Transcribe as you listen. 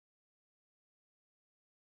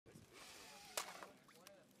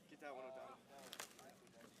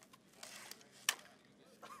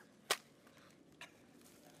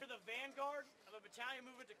battalion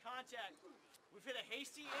moving to contact. We've hit a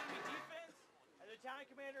hasty enemy defense, and the battalion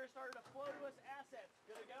commander has started to flow to us assets.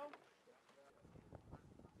 Good to go?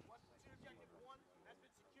 West platoon objective 1 has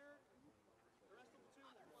been secured. The rest of the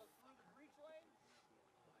platoon will flow through the breach lane,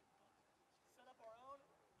 set up our own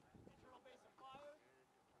internal base of fire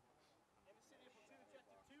in the city of platoon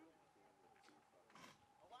objective 2,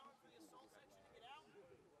 allowing for the assault section to get out.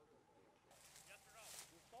 Yes or no?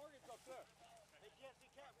 The target's up there. They can't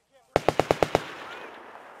see Cap. We can't move.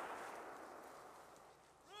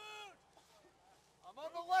 Root! I'm on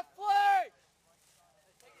the left flank!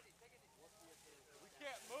 Take it easy. We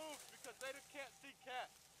can't move because they can't see Cap.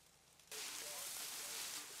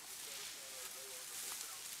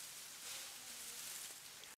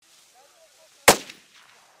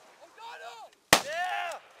 O'Donnell!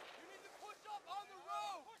 Yeah! You need to push up on the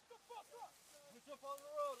road! Push the fuck up! Push up on the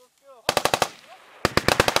road, let's go.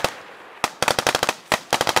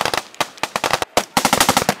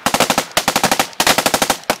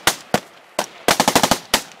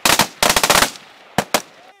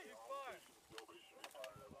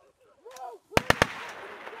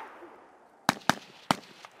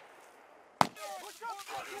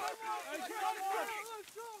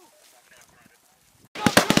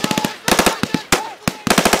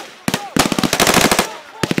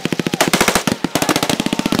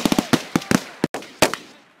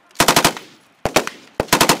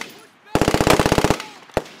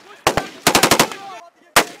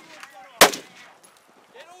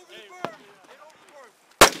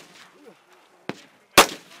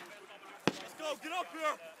 Get up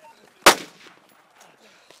here!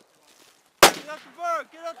 Get up the bird!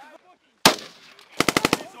 Get up the bird!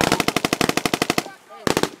 It's a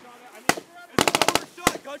shoulder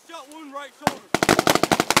shot! Gunshot wound right shoulder!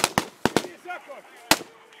 Give me a second!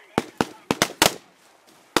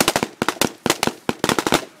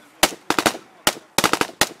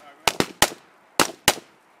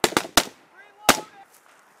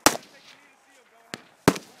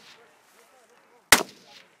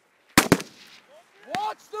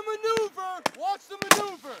 Watch the maneuver! Watch the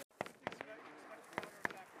maneuver!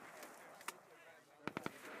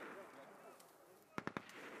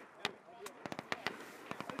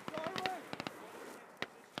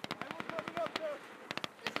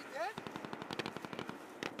 Is he dead?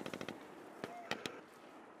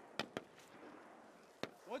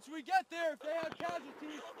 Once we get there, if they have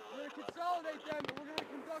casualties, we're going to consolidate them, and we're going to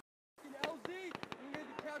conduct an LZ, and we're going to get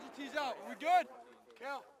the casualties out. Are we good?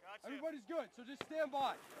 Yeah. Gotcha. Everybody's good, so just stand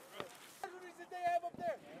by. Casualties that they have up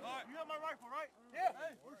there. All right. You have my rifle, right? Yeah.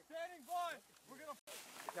 Hey, we're standing by. We're going to...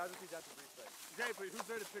 Casualties at the breach site. Okay, but who's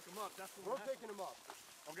there to pick them up? That's what we're picking them up.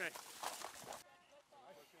 Okay.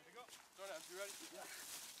 There you go. Start out. You ready? Yeah.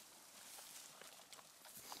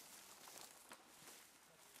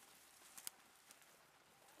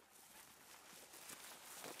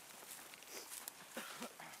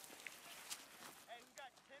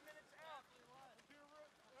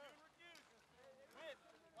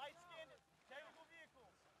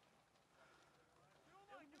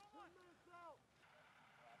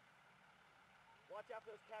 Watch out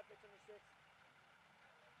for those catfish on your 6.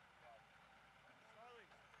 Charlie,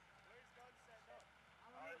 where's gun set up?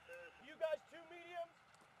 You guys 2 mediums,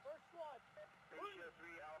 first squad. 3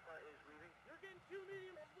 Alpha is leaving. You're getting 2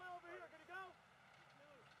 mediums as well over here. Gonna go?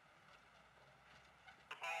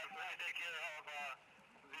 5, let's take care of the modem.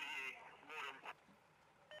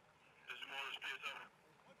 This is Morris PSF.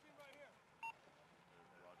 One team right here.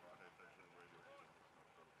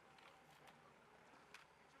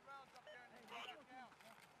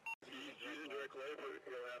 Using direct light, but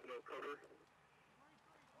he'll have no cover.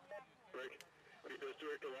 Rick, he goes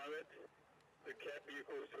direct alignment. The cat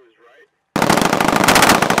vehicle is to his right.